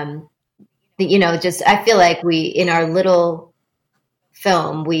 I feel like we, in our little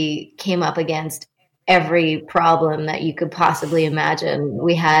film, we came up against every problem that you could possibly imagine.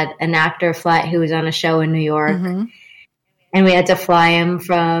 We had an actor who was on a show in New York, and we had to fly him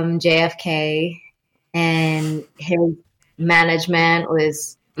from JFK, and his management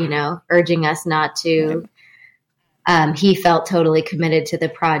was, urging us not to. He felt totally committed to the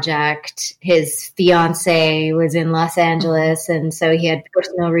project. His fiance was in Los Angeles, and so he had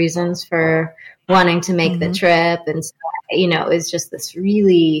personal reasons for wanting to make the trip. And so, it was just this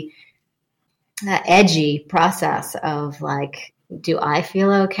really edgy process of do I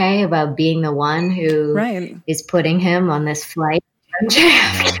feel okay about being the one who is putting him on this flight from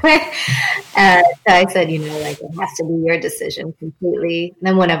JFK? So I said, it has to be your decision completely. And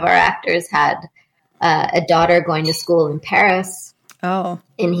then one of our actors had a daughter going to school in Paris. Oh,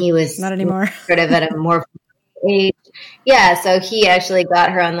 and he was not anymore. Sort of at a more age. Yeah. So he actually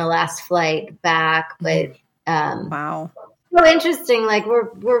got her on the last flight back, but, wow. So interesting.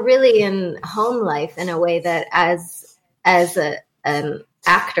 We're really in home life in a way that as an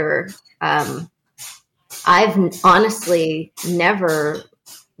actor, I've honestly never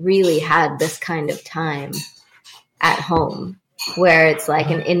really had this kind of time at home where it's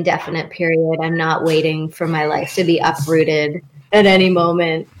an indefinite period. I'm not waiting for my life to be uprooted at any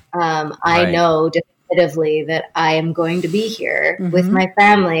moment. I know definitively that I am going to be here with my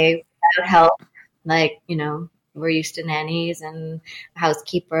family without help. We're used to nannies and a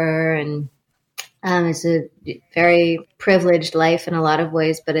housekeeper, and it's a very privileged life in a lot of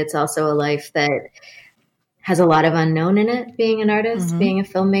ways, but it's also a life that has a lot of unknown in it, being an artist, being a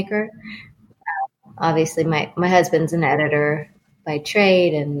filmmaker. Obviously, my husband's an editor by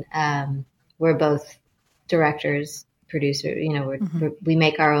trade, and we're both directors, producers. You know, we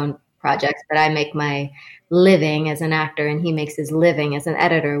make our own projects, but I make my living as an actor, and he makes his living as an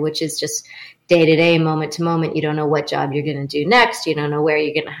editor, which is just day to day, moment to moment. You don't know what job you're going to do next. You don't know where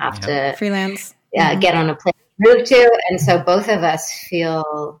you're going to have to freelance, get on a plane, move to, and so both of us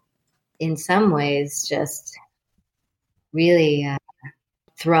feel, in some ways, just really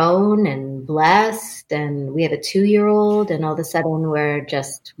thrown and blessed. And we have a 2-year-old, and all of a sudden we're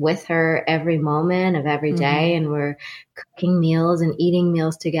just with her every moment of every day, and we're cooking meals and eating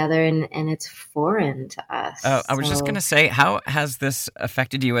meals together, and it's foreign to us. I was just going to say, how has this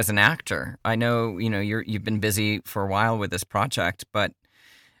affected you as an actor? I know, you've been busy for a while with this project, but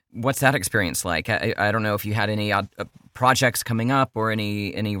what's that experience like? I don't know if you had any projects coming up or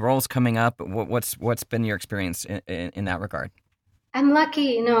any roles coming up. What's been your experience in that regard? I'm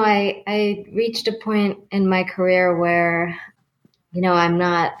lucky. I reached a point in my career where, I'm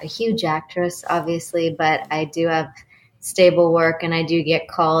not a huge actress, obviously, but I do have stable work, and I do get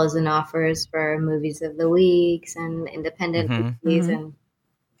calls and offers for movies of the weeks and independent movies. And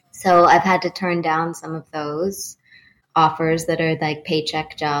so I've had to turn down some of those offers that are like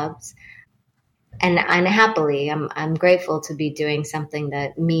paycheck jobs. And happily, I'm grateful to be doing something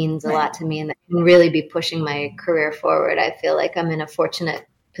that means a lot to me and that can really be pushing my career forward. I feel like I'm in a fortunate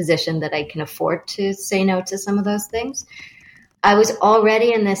position that I can afford to say no to some of those things. I was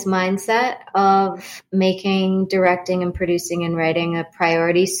already in this mindset of making, directing, and producing and writing a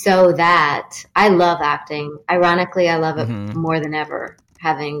priority, so that I love acting. Ironically, I love it more than ever,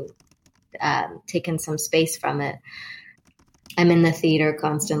 having taken some space from it. I'm in the theater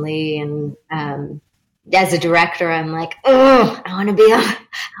constantly, and as a director, I'm like, oh, I want to be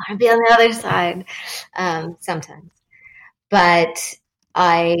on the other side sometimes. But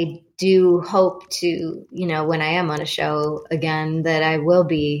I do hope to, when I am on a show again, that I will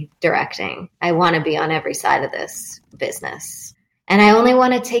be directing. I want to be on every side of this business. And I only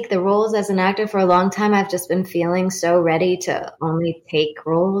want to take the roles as an actor. For a long time, I've just been feeling so ready to only take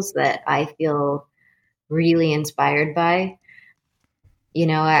roles that I feel really inspired by.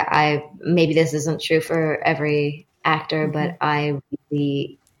 I maybe this isn't true for every actor, but I've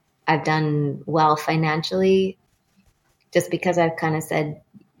done well financially just because I've kind of said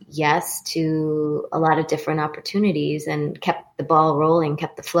yes to a lot of different opportunities and kept the ball rolling,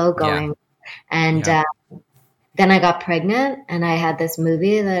 kept the flow going. Yeah. And then I got pregnant, and I had this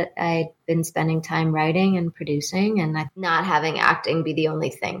movie that I'd been spending time writing and producing, and not having acting be the only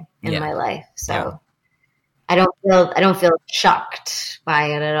thing in my life. So I don't feel shocked by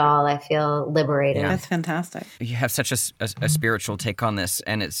it at all. I feel liberated. Yeah. That's fantastic. You have such a spiritual take on this,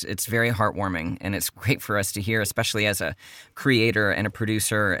 and it's very heartwarming, and it's great for us to hear, especially as a creator and a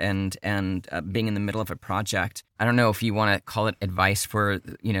producer and being in the middle of a project. I don't know if you want to call it advice for,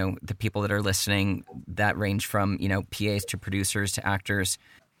 the people that are listening that range from, PAs to producers to actors,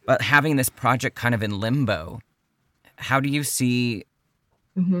 but having this project kind of in limbo, how do you see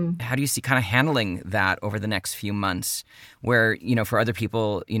kind of handling that over the next few months where, for other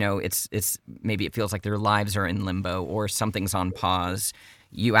people, it's maybe it feels like their lives are in limbo or something's on pause.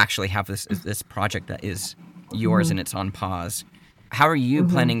 You actually have this project that is yours and it's on pause. How are you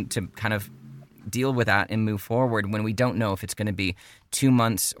planning to kind of deal with that and move forward when we don't know if it's going to be 2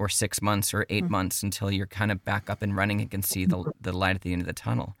 months or 6 months or 8 months until you're kind of back up and running and can see the light at the end of the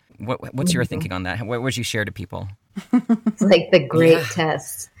tunnel? What's your thinking on that? What would you share to people? It's like the great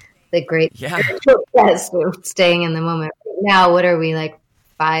test, the great test of staying in the moment. Now, what are we, like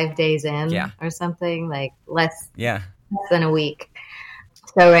 5 days in or something? Like less than a week.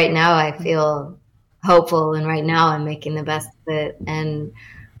 So right now I feel hopeful, and right now I'm making the best of it.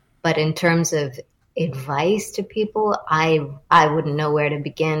 But in terms of advice to people, I wouldn't know where to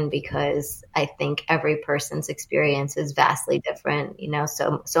begin, because I think every person's experience is vastly different.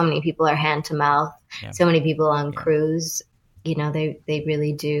 So many people are hand to mouth. Yeah. So many people on cruise, they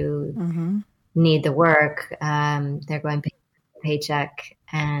really do need the work. They're going paycheck,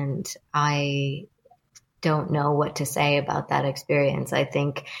 and I don't know what to say about that experience. I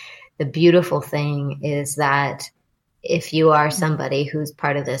think the beautiful thing is that if you are somebody who's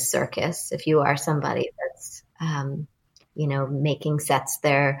part of this circus, if you are somebody that's, making sets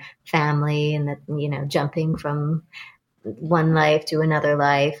their family, and that, jumping from one life to another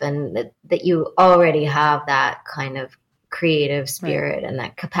life, and that you already have that kind of creative spirit and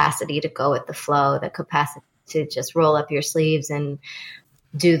that capacity to go with the flow, that capacity to just roll up your sleeves and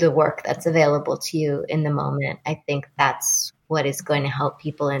do the work that's available to you in the moment. I think that's what is going to help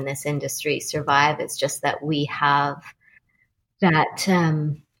people in this industry survive. It's just that we have that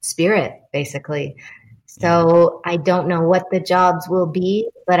spirit, basically. So I don't know what the jobs will be,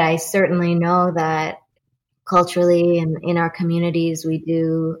 but I certainly know that culturally and in our communities, we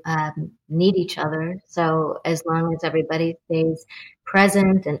do need each other. So as long as everybody stays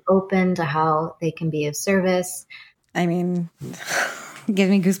present and open to how they can be of service. I mean, give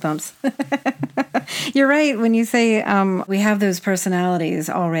me goosebumps. You're right when you say we have those personalities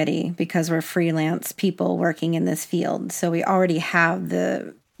already because we're freelance people working in this field. So we already have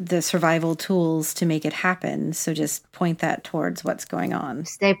the survival tools to make it happen. So just point that towards what's going on.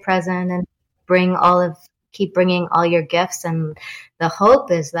 Stay present and keep bringing all your gifts. And the hope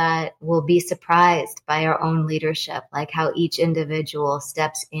is that we'll be surprised by our own leadership, like how each individual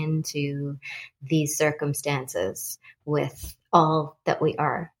steps into these circumstances with all that we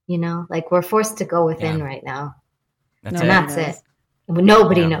are, like we're forced to go within right now. That's it.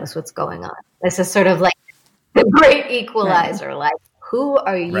 Nobody knows what's going on. This is sort of like the great equalizer. Right. Like, who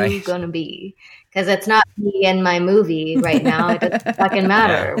are you going to be? Because it's not me in my movie right now. It doesn't fucking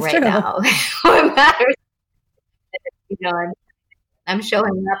matter now. What matters, I'm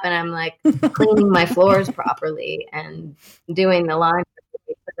showing up and I'm like cleaning my floors properly and doing the laundry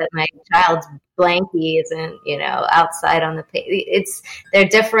so that my child's blankie isn't, outside on the page. They're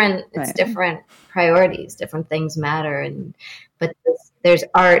different. It's different priorities. Different things matter. But there's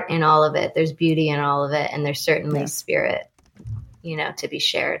art in all of it. There's beauty in all of it. And there's certainly spirit, to be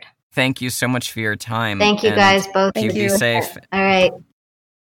shared. Thank you so much for your time. Thank you guys both. Keep you safe. All right.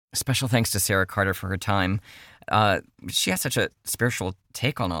 Special thanks to Sarah Carter for her time. She has such a spiritual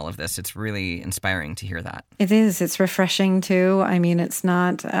take on all of this. It's really inspiring to hear that. It is. It's refreshing too. I mean, it's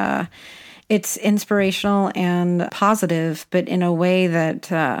not, it's inspirational and positive, but in a way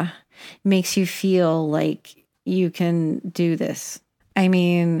that makes you feel like you can do this. I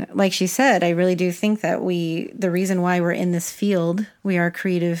mean, like she said, I really do think that the reason why we're in this field, we are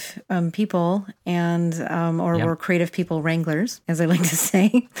creative people and, we're creative people wranglers, as I like to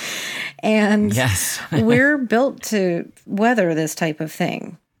say. And we're built to weather this type of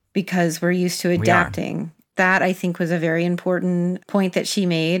thing because we're used to adapting. That, I think, was a very important point that she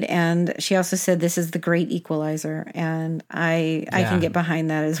made. And she also said this is the great equalizer. And I can get behind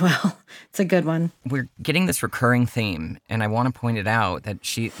that as well. It's a good one. We're getting this recurring theme. And I want to point it out that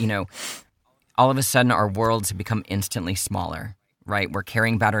she, all of a sudden our worlds have become instantly smaller, right? We're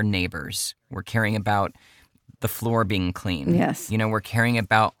caring about our neighbors. We're caring about the floor being clean. Yes. We're caring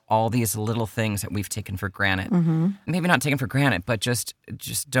about all these little things that we've taken for granted. Mm-hmm. Maybe not taken for granted, but just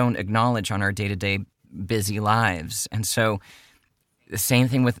don't acknowledge on our day-to-day busy lives. And so the same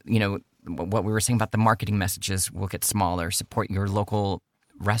thing with, what we were saying about the marketing messages will get smaller. Support your local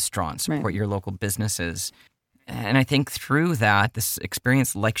restaurants, support your local businesses. And I think through that, this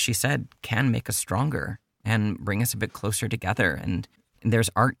experience, like she said, can make us stronger and bring us a bit closer together. And there's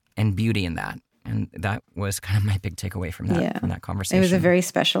art and beauty in that. And that was kind of my big takeaway from that conversation. It was a very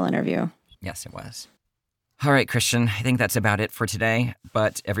special interview. Yes, it was. All right, Christian, I think that's about it for today.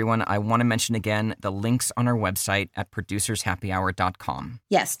 But everyone, I want to mention again the links on our website at producershappyhour.com.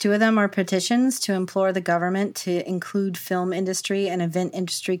 Yes, 2 of them are petitions to implore the government to include film industry and event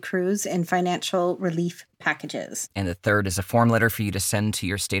industry crews in financial relief packages. And the third is a form letter for you to send to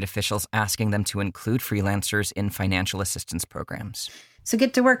your state officials asking them to include freelancers in financial assistance programs. So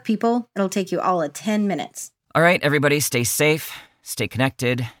get to work, people. It'll take you all of 10 minutes. All right, everybody, stay safe, stay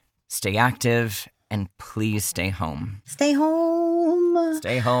connected, stay active, and please stay home. Stay home.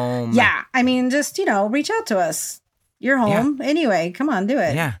 Stay home. Yeah. I mean, just, reach out to us. You're home. Yeah. Anyway, come on, do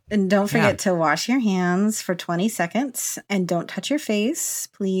it. Yeah. And don't forget to wash your hands for 20 seconds and don't touch your face,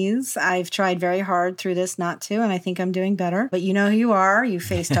 please. I've tried very hard through this not to, and I think I'm doing better. But you know who you are, you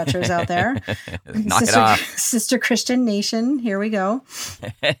face touchers out there. Knock it off. Sister Christian Nation, here we go.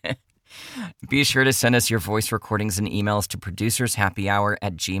 Be sure to send us your voice recordings and emails to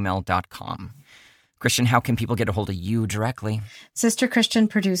producershappyhour@gmail.com. Christian, how can people get a hold of you directly?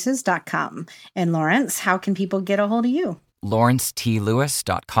 SisterChristianProduces.com. And Lawrence, how can people get a hold of you?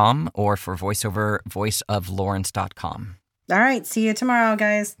 LawrenceTLewis.com or for voiceover, voiceoflawrence.com. All right. See you tomorrow,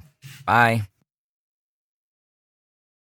 guys. Bye.